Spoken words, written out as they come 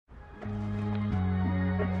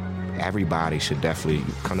everybody should definitely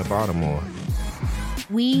come to Baltimore.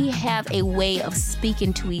 We have a way of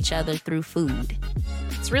speaking to each other through food.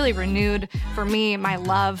 It's really renewed for me my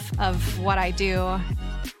love of what I do.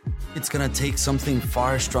 It's gonna take something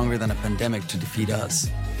far stronger than a pandemic to defeat us.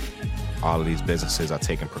 All of these businesses are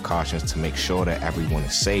taking precautions to make sure that everyone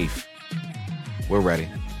is safe. We're ready.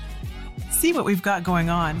 See what we've got going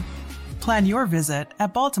on. Plan your visit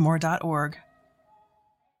at baltimore.org.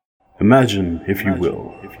 Imagine, if you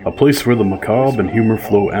will, a place where the macabre and humor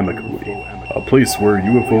flow amicably. A place where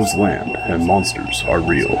UFOs land and monsters are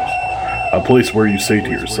real. A place where you say to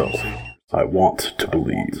yourself, I want to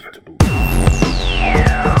believe.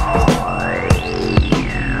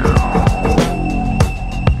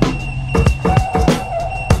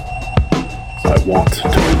 I want to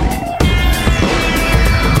believe.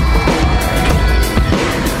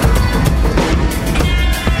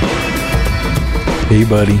 Hey,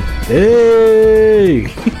 buddy. Hey!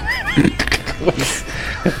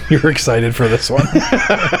 You're excited for this one.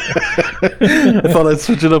 I thought I'd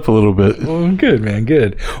switch it up a little bit. Well, good, man.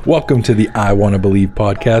 Good. Welcome to the I Want to Believe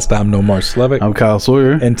podcast. I'm Nomar Slevik. I'm Kyle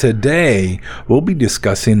Sawyer. And today we'll be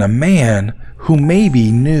discussing a man who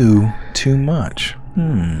maybe knew too much.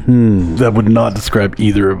 That would not describe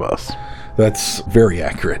either of us. That's very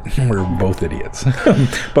accurate. We're both idiots.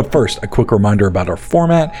 But first, a quick reminder about our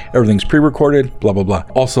format. Everything's pre-recorded, blah, blah, blah.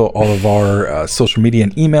 Also, all of our social media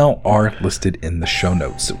and email are listed in the show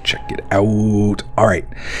notes, so check it out. All right,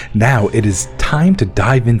 now it is time to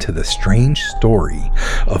dive into the strange story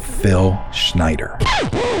of Phil Schneider.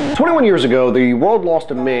 21 years ago, the world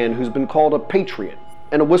lost a man who's been called a patriot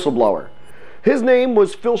and a whistleblower. His name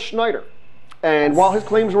was Phil Schneider, and while his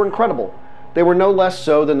claims were incredible, they were no less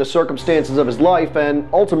so than the circumstances of his life and,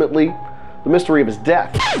 ultimately, the mystery of his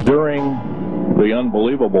death. During the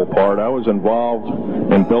unbelievable part, I was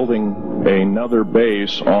involved in building another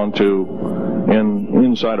base inside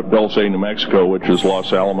of Dulce, New Mexico, which is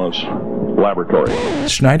Los Alamos Laboratory.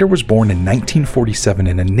 Schneider was born in 1947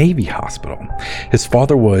 in a Navy hospital. His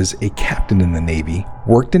father was a captain in the Navy,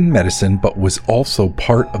 worked in medicine, but was also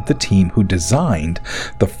part of the team who designed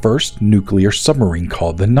the first nuclear submarine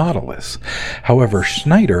called the Nautilus. However,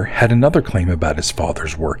 Schneider had another claim about his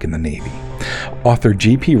father's work in the Navy. Author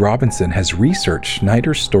J.P. Robinson has researched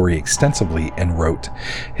Schneider's story extensively and wrote,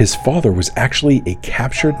 his father was actually a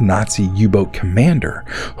captured Nazi U-boat commander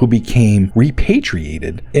who became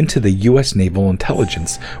repatriated into the U.S. Naval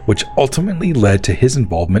Intelligence, which ultimately led to his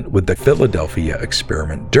involvement with the Philadelphia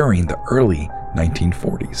experiment during the early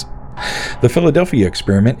 1940s. The Philadelphia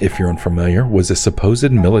experiment, if you're unfamiliar, was a supposed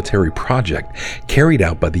military project carried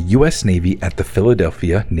out by the U.S. Navy at the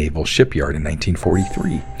Philadelphia Naval Shipyard in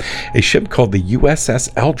 1943. A ship called the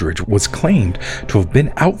USS Eldridge was claimed to have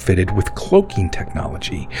been outfitted with cloaking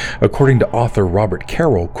technology. According to author Robert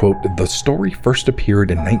Carroll, quote, the story first appeared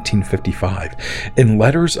in 1955 in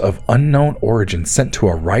letters of unknown origin sent to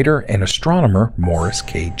a writer and astronomer Morris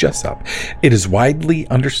K. Jessup. It is widely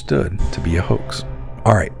understood to be a hoax.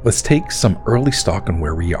 All right, let's take some early stock on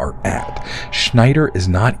where we are at. Schneider is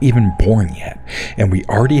not even born yet, and we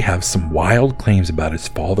already have some wild claims about his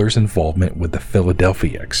father's involvement with the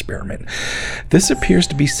Philadelphia experiment. This appears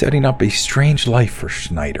to be setting up a strange life for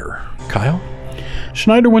Schneider. Kyle?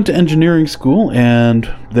 Schneider went to engineering school and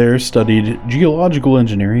there studied geological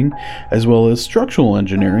engineering as well as structural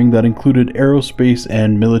engineering that included aerospace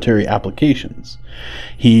and military applications.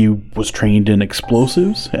 He was trained in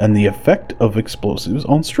explosives and the effect of explosives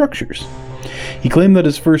on structures. He claimed that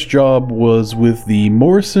his first job was with the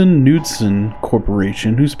Morrison Knudsen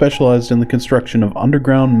Corporation, who specialized in the construction of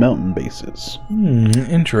underground mountain bases.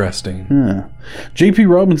 Interesting. Yeah. J.P.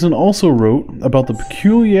 Robinson also wrote about the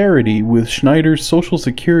peculiarity with Schneider's social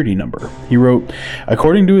security number. He wrote,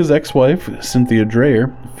 according to his ex-wife, Cynthia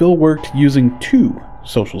Dreyer, Phil worked using 2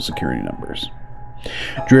 social security numbers.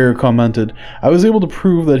 Dreyer commented, I was able to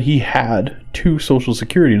prove that he had 2 social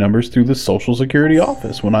security numbers through the Social Security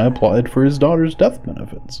office when I applied for his daughter's death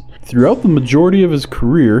benefits. Throughout the majority of his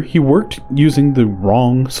career, he worked using the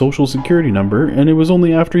wrong social security number, and it was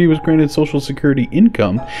only after he was granted social security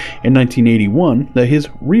income in 1981 that his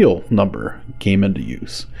real number came into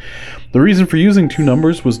use. The reason for using 2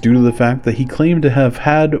 numbers was due to the fact that he claimed to have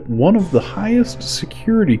had one of the highest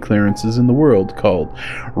security clearances in the world called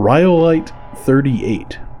Rhyolite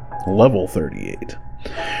 38, level 38.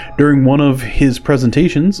 During one of his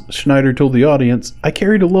presentations, Schneider told the audience, I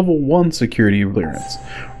carried a level 1 security clearance,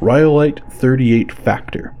 Rhyolite 38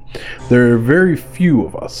 Factor. There are very few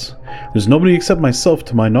of us. There's nobody except myself,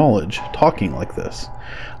 to my knowledge, talking like this.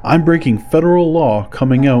 I'm breaking federal law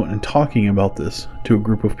coming out and talking about this to a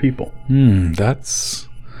group of people. That's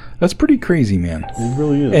That's pretty crazy, man. It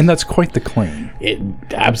really is. And that's quite the claim.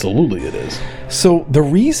 Absolutely it is. So the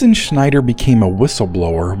reason Schneider became a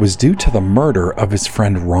whistleblower was due to the murder of his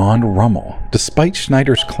friend Ron Rummel. Despite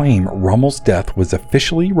Schneider's claim, Rummel's death was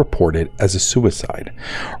officially reported as a suicide.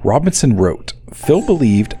 Robinson wrote, Phil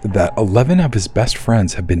believed that 11 of his best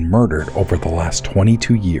friends had been murdered over the last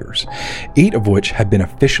 22 years, 8 of which had been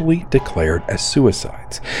officially declared as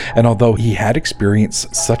suicides. And although he had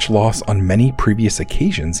experienced such loss on many previous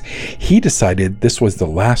occasions, he decided this was the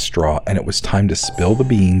last straw and it was time to spill the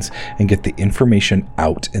beans and get the information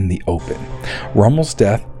out in the open. Rummel's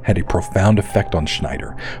death had a profound effect on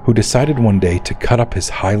Schneider, who decided one day to cut up his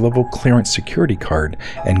high-level clearance security card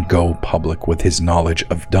and go public with his knowledge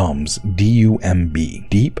of DUMBs, D-U-M-B,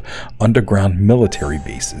 Deep Underground Military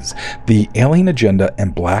Bases, the Alien Agenda,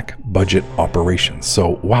 and Black Budget Operations.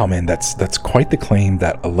 So, wow, man, that's quite the claim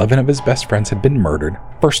that 11 of his best friends had been murdered.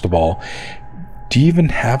 First of all, do you even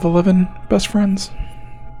have 11 best friends?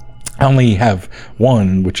 I only have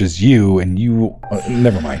one, which is you, and you...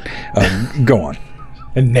 never mind. Go on.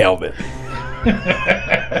 And nailed it.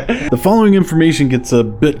 The following information gets a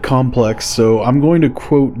bit complex, so I'm going to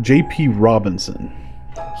quote J.P. Robinson.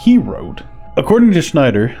 He wrote, according to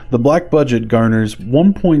Schneider, the black budget garners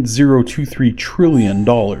 $1.023 trillion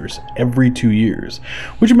every 2 years,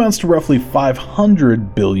 which amounts to roughly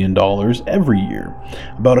 $500 billion every year,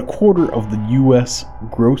 about a quarter of the U.S.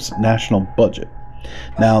 gross national budget.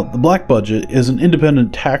 Now, the black budget is an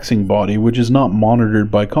independent taxing body which is not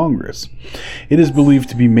monitored by Congress. It is believed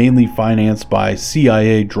to be mainly financed by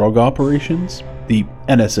CIA drug operations, the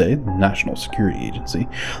NSA, the National Security Agency,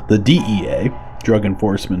 the DEA, Drug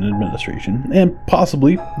Enforcement Administration, and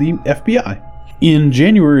possibly the FBI. In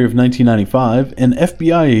January of 1995, an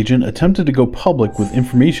FBI agent attempted to go public with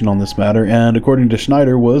information on this matter and, according to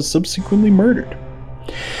Schneider, was subsequently murdered.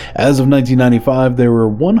 As of 1995, there were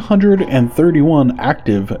 131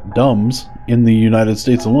 active DUMBs in the United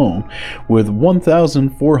States alone, with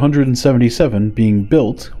 1,477 being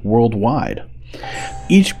built worldwide.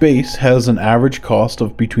 Each base has an average cost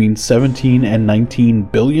of between $17 and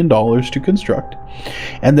 $19 billion to construct,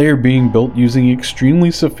 and they are being built using extremely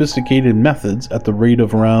sophisticated methods at the rate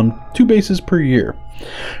of around 2 bases per year.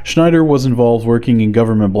 Schneider was involved working in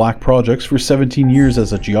government black projects for 17 years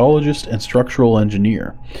as a geologist and structural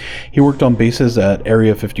engineer. He worked on bases at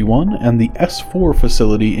Area 51 and the S4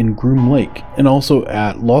 facility in Groom Lake, and also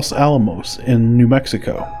at Los Alamos in New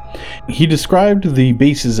Mexico. He described the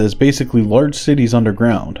bases as basically large cities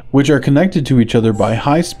underground, which are connected to each other by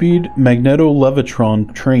high-speed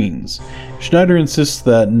magneto-levitron trains. Schneider insists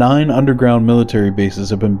that 9 underground military bases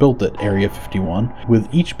have been built at Area 51,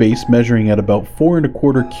 with each base measuring at about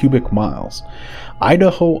 4¼ cubic miles.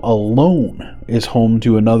 Idaho alone is home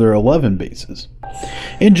to another 11 bases.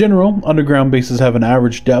 In general, underground bases have an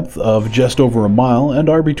average depth of just over a mile and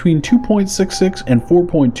are between 2.66 and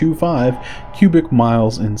 4.25 cubic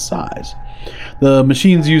miles in size. The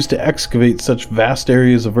machines used to excavate such vast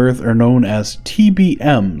areas of Earth are known as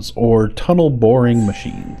TBMs, or tunnel boring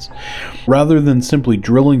machines. Rather than simply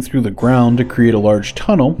drilling through the ground to create a large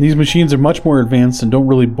tunnel, these machines are much more advanced and don't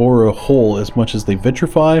really bore a hole as much as they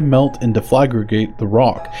vitrify, melt, and deflagrate the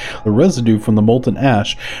rock. The residue from the molten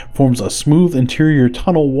ash forms a smooth interior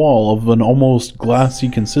tunnel wall of an almost glassy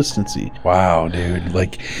consistency. Wow, dude.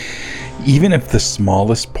 Like, even if the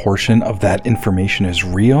smallest portion of that information is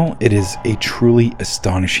real, it is a truly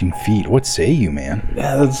astonishing feat. What say you, man?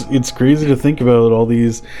 Yeah, it's crazy to think about all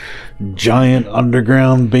these giant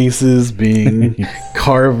underground bases being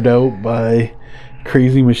carved out by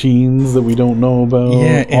crazy machines that we don't know about.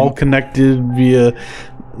 Yeah, all connected via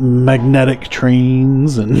magnetic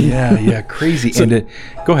trains and yeah, crazy. So, and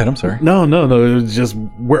go ahead. I'm sorry. No. It was just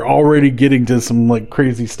we're already getting to some like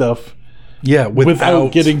crazy stuff. Yeah,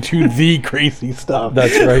 without getting to the crazy stuff.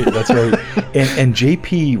 That's right. And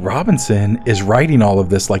J.P. Robinson is writing all of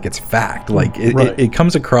this like it's fact. Like it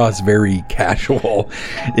comes across very casual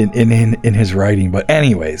in his writing. But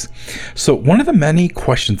anyways, so one of the many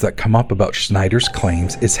questions that come up about Schneider's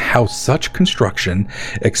claims is how such construction,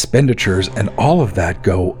 expenditures, and all of that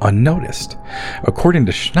go unnoticed. According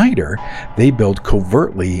to Schneider, they build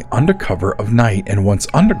covertly under cover of night, and once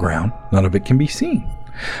underground, none of it can be seen.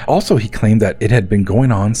 Also, he claimed that it had been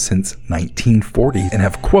going on since 1940 and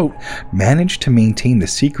have, quote, managed to maintain the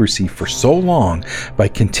secrecy for so long by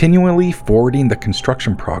continually forwarding the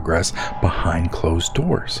construction progress behind closed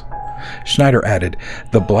doors. Schneider added,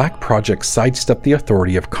 the Black Project sidestepped the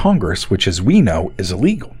authority of Congress, which, as we know, is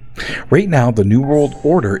illegal. Right now, the New World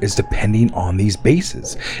Order is depending on these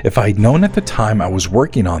bases. If I'd known at the time I was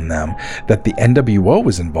working on them that the NWO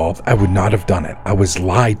was involved, I would not have done it. I was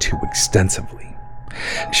lied to extensively.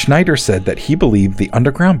 Schneider said that he believed the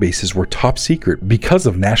underground bases were top secret because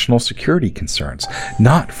of national security concerns,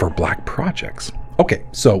 not for black projects. Okay,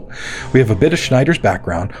 so we have a bit of Schneider's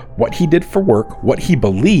background, what he did for work, what he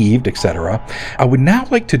believed, etc. I would now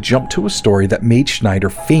like to jump to a story that made Schneider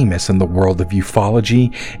famous in the world of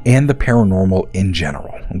ufology and the paranormal in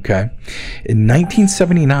general, okay? In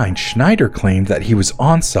 1979, Schneider claimed that he was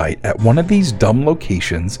on site at one of these dumb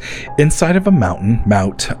locations inside of a mountain,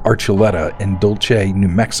 Mount Archuleta in Dulce, New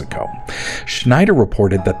Mexico. Schneider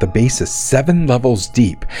reported that the base is 7 levels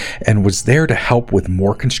deep and was there to help with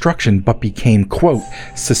more construction, but became, quote,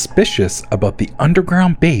 suspicious about the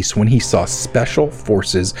underground base when he saw Special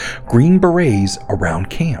Forces Green Berets around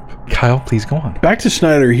camp. Kyle, please go on. Back to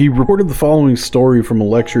Schneider, he reported the following story from a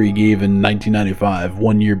lecture he gave in 1995,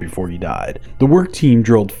 1 year before he died. The work team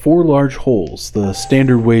drilled 4 large holes, the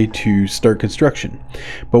standard way to start construction.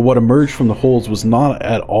 But what emerged from the holes was not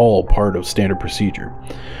at all part of standard procedure.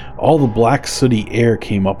 All the black sooty air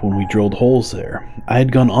came up when we drilled holes there. I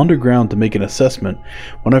had gone underground to make an assessment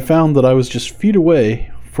when I found that I was just feet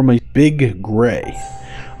away from a big gray,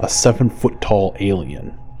 a 7-foot tall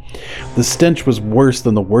alien. The stench was worse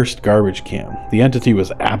than the worst garbage can. The entity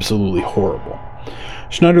was absolutely horrible.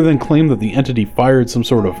 Schneider then claimed that the entity fired some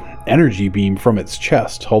sort of energy beam from its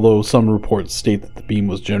chest, although some reports state that the beam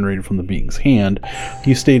was generated from the being's hand.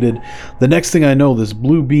 He stated, "The next thing I know, this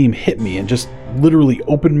blue beam hit me and just literally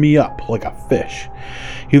opened me up like a fish."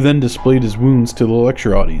 He then displayed his wounds to the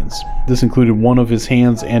lecture audience. This included one of his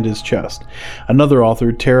hands and his chest. Another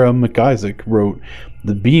author, Tara McIsaac, wrote,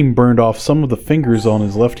 "The beam burned off some of the fingers on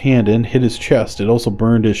his left hand and hit his chest. It also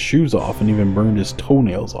burned his shoes off and even burned his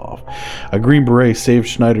toenails off. A Green Beret saved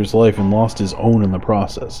Schneider's life and lost his own in the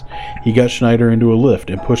process. He got Schneider into a lift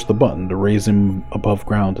and pushed the button to raise him above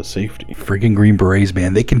ground to safety." Friggin' Green Berets,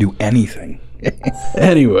 man, they can do anything.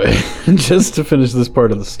 Anyway, just to finish this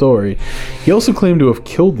part of the story, he also claimed to have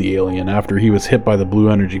killed the alien after he was hit by the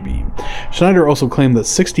blue energy beam. Schneider also claimed that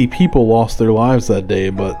 60 people lost their lives that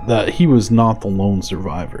day, but that he was not the lone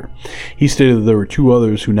survivor. He stated that there were 2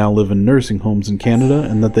 others who now live in nursing homes in Canada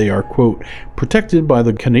and that they are, quote, protected by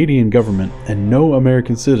the Canadian government and no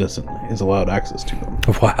American citizen is allowed access to them.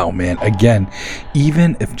 Wow, man. Again,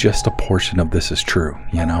 even if just a portion of this is true,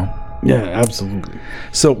 you know? Yeah, absolutely.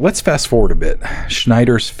 So let's fast forward a bit.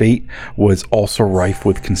 Schneider's fate was also rife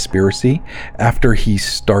with conspiracy. After he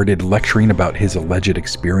started lecturing about his alleged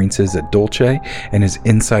experiences at Dulce and his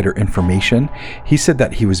insider information, he said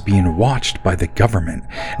that he was being watched by the government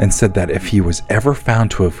and said that if he was ever found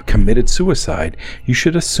to have committed suicide, you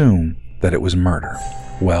should assume that it was murder.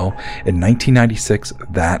 Well, in 1996,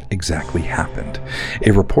 that exactly happened.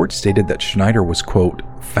 A report stated that Schneider was, quote,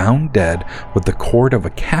 found dead with the cord of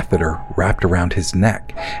a catheter wrapped around his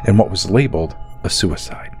neck and what was labeled a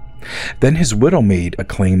suicide. Then his widow made a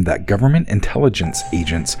claim that government intelligence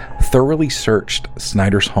agents thoroughly searched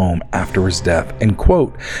Schneider's home after his death and,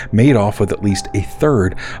 quote, made off with at least a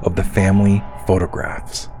third of the family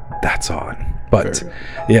photographs. That's odd. But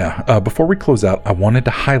yeah, before we close out, I wanted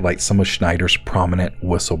to highlight some of Schneider's prominent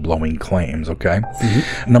whistleblowing claims, okay?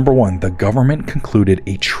 Mm-hmm. Number 1, the government concluded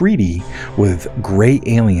a treaty with gray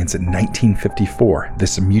aliens in 1954.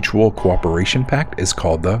 This mutual cooperation pact is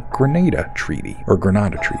called the Grenada Treaty.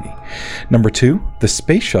 Number 2, the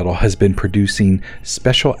space shuttle has been producing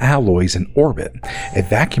special alloys in orbit. A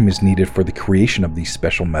vacuum is needed for the creation of these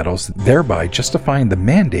special metals, thereby justifying the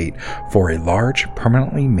mandate for a large,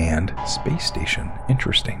 permanently manned space station.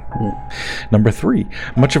 Interesting. Number 3,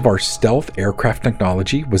 much of our stealth aircraft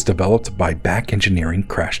technology was developed by back engineering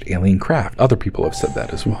crashed alien craft. Other people have said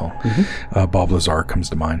that as well. Mm-hmm. Bob Lazar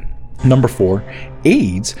comes to mind. Number 4,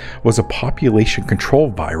 AIDS was a population control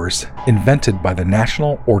virus invented by the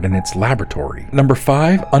National Ordnance Laboratory. Number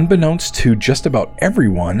 5, unbeknownst to just about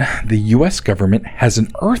everyone, the US government has an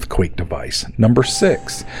earthquake device. Number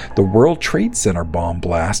 6, the World Trade Center bomb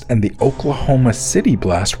blast and the Oklahoma City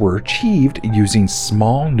blast were achieved using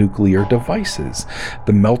small nuclear devices.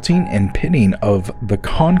 The melting and pitting of the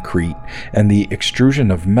concrete and the extrusion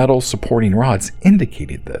of metal supporting rods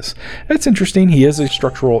indicated this. That's interesting. He is a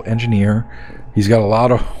structural engineer. He's got a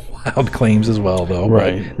lot of wild claims as well, though.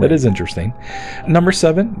 Right. That is interesting. Number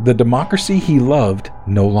 7, the democracy he loved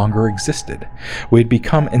no longer existed. We had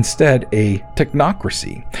become instead a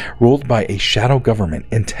technocracy, ruled by a shadow government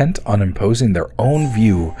intent on imposing their own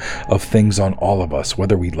view of things on all of us,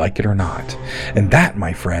 whether we like it or not. And that,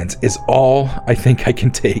 my friends, is all I think I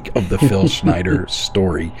can take of the Phil Schneider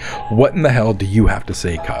story. What in the hell do you have to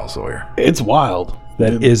say, Kyle Sawyer? It's wild.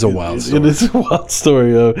 That is a wild story. It is a wild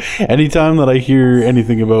story. Anytime that I hear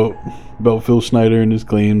anything about Phil Schneider and his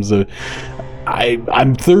claims,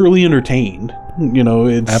 I'm thoroughly entertained. You know,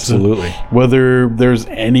 it's Absolutely. Whether there's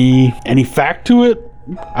any fact to it,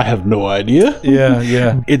 I have no idea.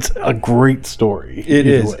 Yeah. It's a great story. It either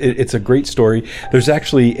is. way. It's a great story. There's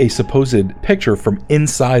actually a supposed picture from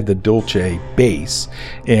inside the Dulce base,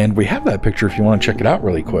 and we have that picture if you want to check it out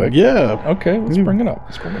really quick. Yeah. Okay, let's bring it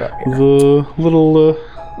up. Here. The little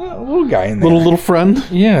guy in there. little friend.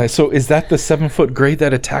 Yeah. So is that the 7-foot gray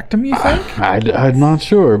that attacked him? You think? I'm not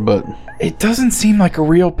sure, but It doesn't seem like a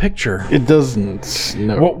real picture. it doesn't.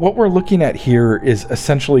 No. What we're looking at here is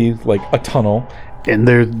essentially like a tunnel. And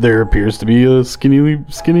there appears to be a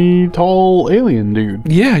skinny, tall alien dude.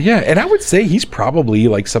 Yeah, and I would say he's probably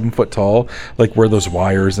like 7 foot tall, like where those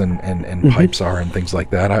wires and pipes are and things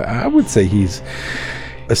like that. I would say he's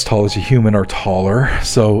as tall as a human or taller.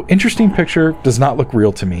 So interesting picture. Does not look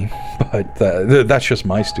real to me, but that's just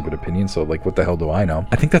my stupid opinion. So like, what the hell do I know?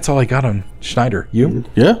 I think that's all I got on Schneider. You?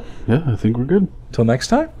 Yeah, I think we're good. Till next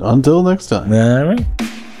time. Until next time. All right.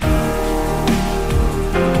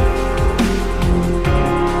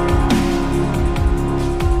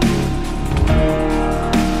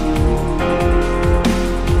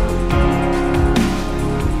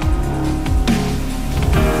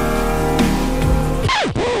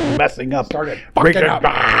 Messing up. Started Breaking fucking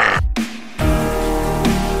up.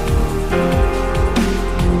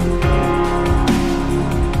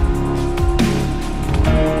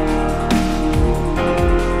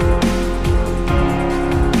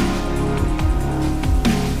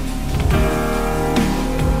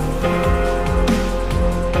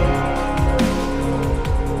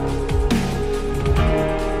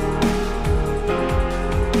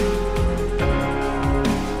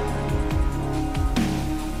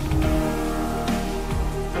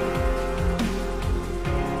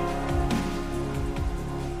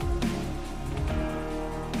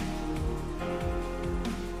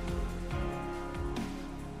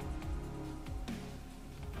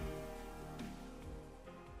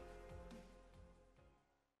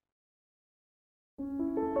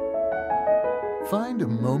 Find a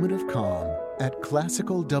moment of calm at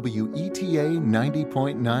Classical WETA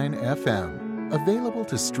 90.9 FM. Available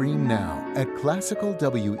to stream now at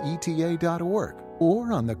classicalweta.org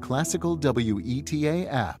or on the Classical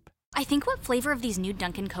WETA app. I think what flavor of these new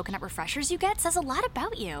Dunkin' coconut refreshers you get says a lot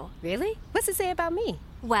about you. Really? What's it say about me?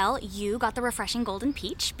 Well, you got the refreshing golden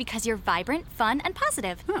peach because you're vibrant, fun, and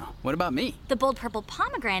positive. Oh, what about me? The bold purple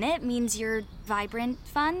pomegranate means you're vibrant,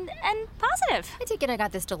 fun, and positive. I take it I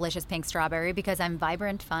got this delicious pink strawberry because I'm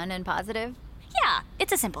vibrant, fun, and positive. Yeah,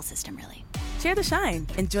 it's a simple system, really. Share the shine.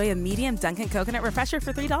 Enjoy a medium Dunkin' coconut refresher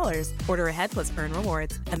for $3. Order ahead plus earn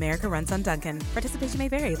rewards. America runs on Dunkin'. Participation may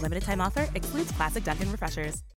vary. Limited time offer excludes classic Dunkin' refreshers.